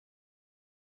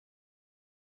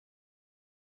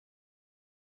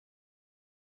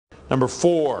Number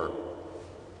 4,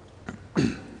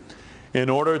 in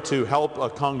order to help a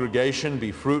congregation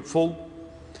be fruitful,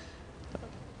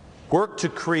 work to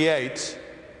create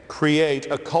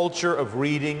a culture of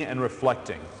reading and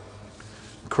reflecting.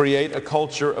 Create a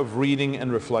culture of reading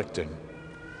and reflecting.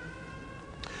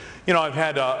 You know, I've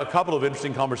had a couple of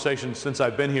interesting conversations since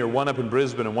I've been here, one up in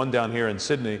Brisbane and one down here in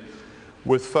Sydney,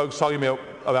 with folks talking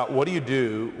about what do you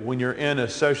do when you're in a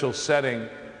social setting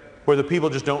where the people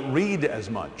just don't read as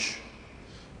much.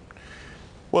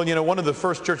 Well, you know, one of the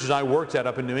first churches I worked at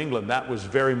up in New England, that was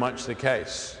very much the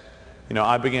case. You know,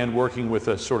 I began working with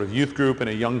a sort of youth group and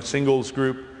a young singles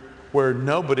group where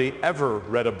nobody ever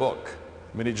read a book.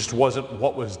 I mean, it just wasn't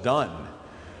what was done.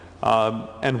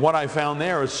 And what I found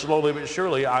there is slowly but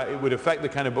surely, it would affect the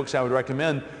kind of books I would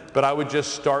recommend, but I would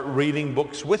just start reading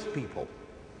books with people.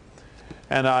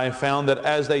 And I found that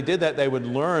as they did that, they would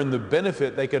learn the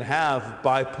benefit they could have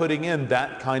by putting in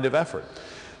that kind of effort.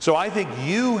 So I think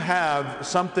you have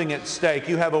something at stake.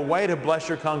 You have a way to bless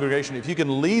your congregation if you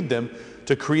can lead them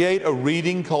to create a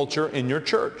reading culture in your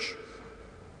church.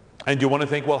 And you want to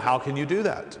think, well, how can you do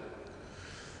that?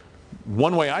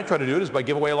 One way I try to do it is by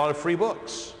giving away a lot of free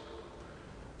books.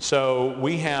 So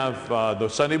we have the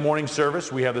Sunday morning service,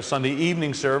 we have the Sunday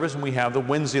evening service, and we have the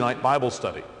Wednesday night Bible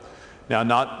study. Now,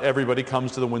 not everybody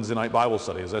comes to the Wednesday night Bible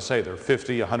study. As I say, there are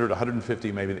 50, 100,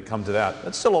 150 maybe that come to that.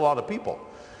 That's still a lot of people.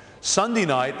 Sunday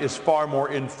night is far more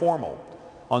informal.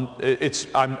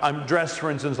 I'm dressed,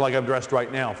 for instance, like I'm dressed right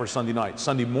now for Sunday night.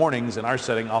 Sunday mornings in our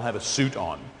setting, I'll have a suit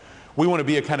on. We want to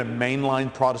be a kind of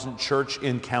mainline Protestant church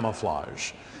in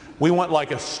camouflage. We want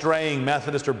like a straying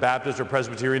Methodist or Baptist or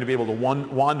Presbyterian to be able to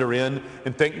wander in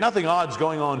and think nothing odd's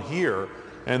going on here.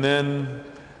 And then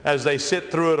as they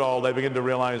sit through it all, they begin to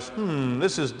realize,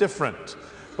 this is different.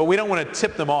 But we don't want to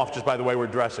tip them off just by the way we're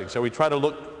dressing. So we try to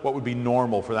look what would be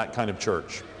normal for that kind of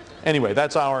church. Anyway,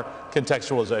 that's our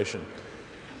contextualization.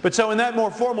 But so in that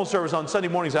more formal service on Sunday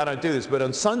mornings, I don't do this. But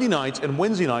on Sunday nights and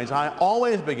Wednesday nights, I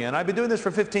always begin, I've been doing this for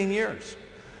 15 years,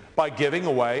 by giving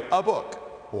away a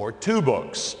book, or 2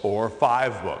 books, or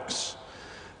 5 books.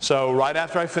 So right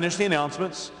after I finish the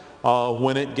announcements,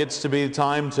 when it gets to be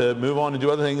time to move on and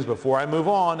do other things, before I move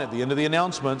on, at the end of the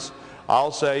announcements,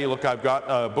 I'll say, look, I've got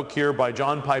a book here by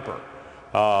John Piper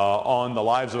on the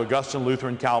lives of Augustine, Luther,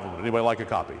 and Calvin. Would anybody like a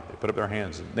copy? They put up their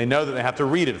hands. They know that they have to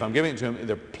read it. If I'm giving it to them,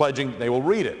 they're pledging they will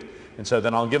read it. And so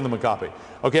then I'll give them a copy.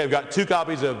 Okay, I've got 2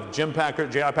 copies of J.I.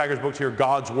 Packer's books here,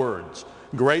 God's Words.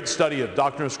 Great study of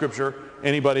doctrine of Scripture.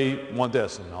 Anybody want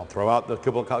this? And I'll throw out a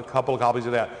couple of copies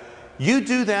of that. You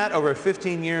do that over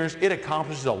 15 years, it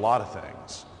accomplishes a lot of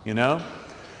things, you know?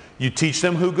 You teach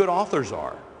them who good authors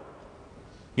are.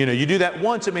 You know, you do that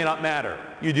once, it may not matter.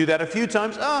 You do that a few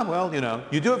times, well, you know.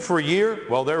 You do it for a year,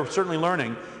 well, they're certainly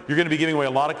learning. You're going to be giving away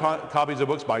a lot of copies of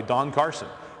books by Don Carson.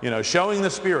 You know, Showing the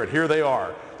Spirit, here they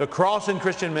are. The Cross in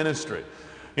Christian Ministry.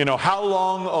 You know, How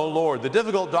Long, O Lord? The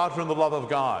Difficult Doctrine of the Love of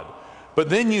God. But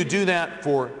then you do that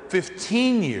for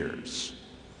 15 years.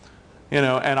 You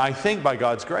know, and I think by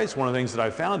God's grace, one of the things that I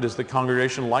found is the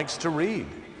congregation likes to read.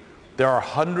 There are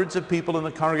hundreds of people in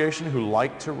the congregation who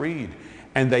like to read.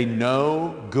 And they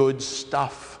know good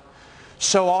stuff.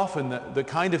 So often the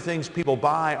kind of things people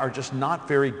buy are just not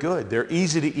very good. They're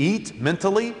easy to eat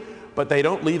mentally, but they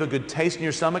don't leave a good taste in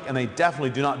your stomach, and they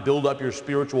definitely do not build up your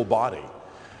spiritual body.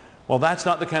 Well, that's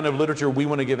not the kind of literature we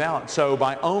want to give out. So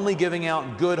by only giving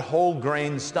out good whole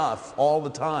grain stuff all the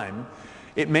time,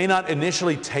 it may not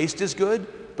initially taste as good,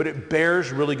 but it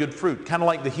bears really good fruit. Kind of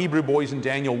like the Hebrew boys in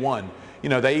Daniel 1. You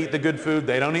know, they eat the good food,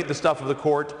 they don't eat the stuff of the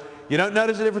court. You don't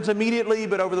notice the difference immediately,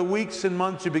 but over the weeks and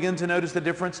months you begin to notice the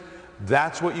difference.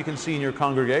 That's what you can see in your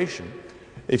congregation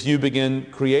if you begin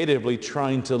creatively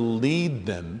trying to lead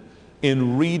them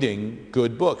in reading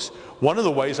good books. One of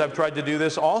the ways I've tried to do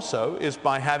this also is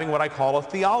by having what I call a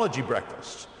theology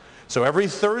breakfast. So every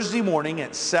Thursday morning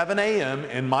at 7 a.m.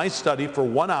 in my study for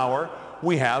 1 hour,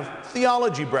 we have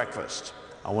theology breakfast.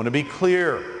 I want to be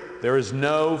clear, there is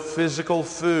no physical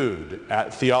food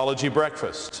at theology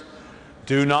breakfast.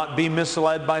 Do not be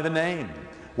misled by the name.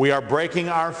 We are breaking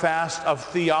our fast of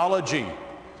theology,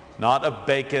 not of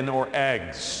bacon or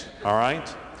eggs, all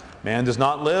right? Man does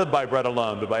not live by bread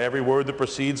alone, but by every word that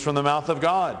proceeds from the mouth of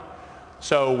God.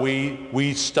 So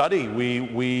we study,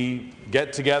 we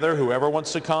get together, whoever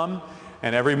wants to come,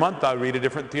 and every month I read a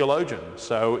different theologian.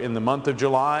 So in the month of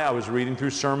July, I was reading through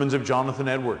sermons of Jonathan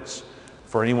Edwards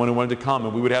for anyone who wanted to come,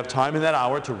 and we would have time in that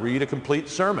hour to read a complete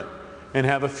sermon and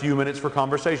have a few minutes for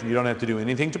conversation. You don't have to do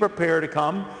anything to prepare to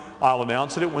come. I'll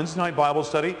announce it at Wednesday night Bible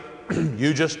study.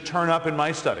 You just turn up in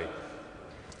my study.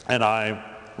 And I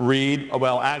read,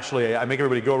 well, actually, I make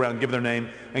everybody go around, give their name,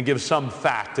 and give some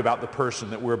fact about the person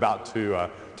that we're about to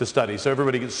study. So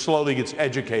everybody slowly gets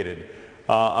educated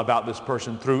about this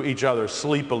person through each other,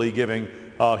 sleepily giving,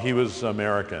 he was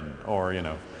American, or,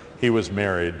 he was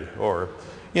married, or,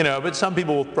 but some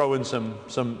people will throw in some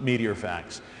meatier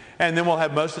facts. And then we'll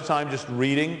have most of the time just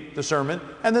reading the sermon,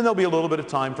 and then there'll be a little bit of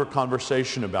time for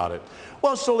conversation about it.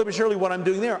 Well, slowly but surely what I'm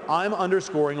doing there, I'm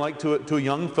underscoring, like to a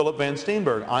young Philip Van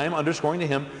Steenberg, I am underscoring to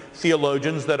him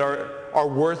theologians that are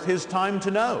worth his time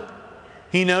to know.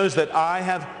 He knows that I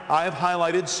have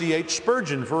highlighted C.H.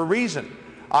 Spurgeon for a reason.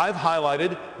 I've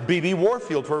highlighted B.B.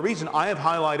 Warfield for a reason. I have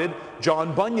highlighted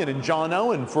John Bunyan and John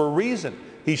Owen for a reason.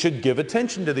 He should give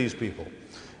attention to these people.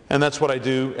 And that's what I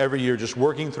do every year, just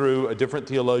working through a different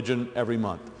theologian every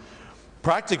month.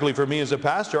 Practically for me as a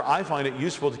pastor, I find it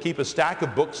useful to keep a stack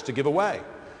of books to give away.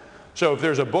 So if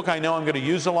there's a book I know I'm going to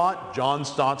use a lot, John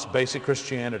Stott's Basic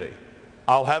Christianity.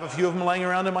 I'll have a few of them laying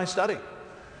around in my study.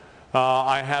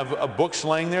 I have books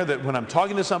laying there that when I'm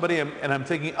talking to somebody and I'm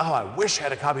thinking, oh, I wish I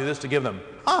had a copy of this to give them.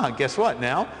 Guess what?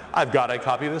 Now I've got a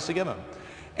copy of this to give them.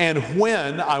 And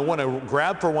when I want to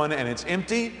grab for one and it's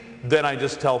empty, then I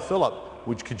just tell Philip,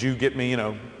 could you get me,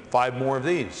 5 more of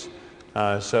these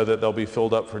so that they'll be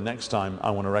filled up for next time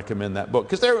I want to recommend that book.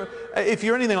 Because if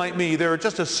you're anything like me, there are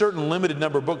just a certain limited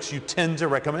number of books you tend to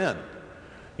recommend.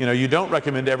 You don't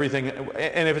recommend everything,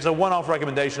 and if it's a one-off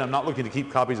recommendation, I'm not looking to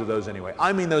keep copies of those anyway.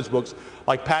 I mean those books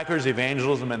like Packer's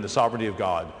Evangelism and the Sovereignty of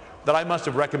God that I must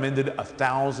have recommended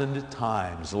 1,000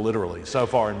 times, literally, so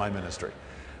far in my ministry.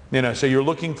 So you're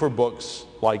looking for books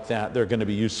like that. They're going to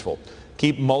be useful.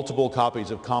 Keep multiple copies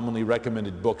of commonly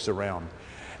recommended books around.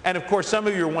 And of course, some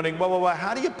of you are wondering, well,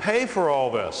 how do you pay for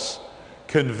all this?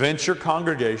 Convince your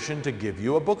congregation to give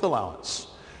you a book allowance.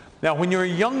 Now, when you're a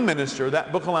young minister,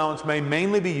 that book allowance may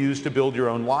mainly be used to build your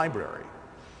own library.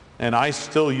 And I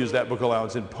still use that book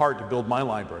allowance in part to build my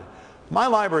library. My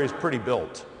library is pretty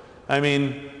built. I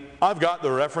mean, I've got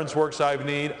the reference works I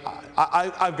need.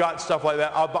 I've got stuff like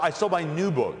that. I still buy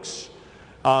new books.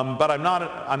 But I'm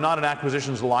not an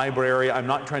acquisitions library. I'm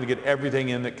not trying to get everything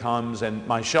in that comes, and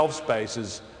my shelf space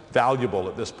is valuable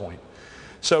at this point.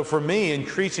 So for me,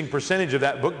 increasing percentage of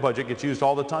that book budget gets used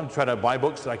all the time to try to buy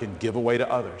books that I can give away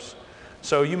to others.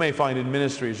 So you may find in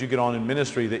ministry, as you get on in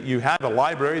ministry, that you have a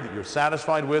library that you're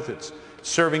satisfied with, it's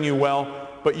serving you well,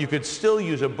 but you could still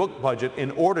use a book budget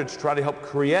in order to try to help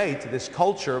create this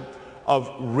culture of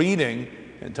reading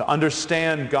and to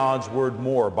understand God's Word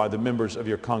more by the members of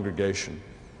your congregation.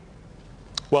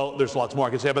 Well, there's lots more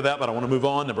I could say about that, but I want to move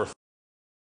on. Number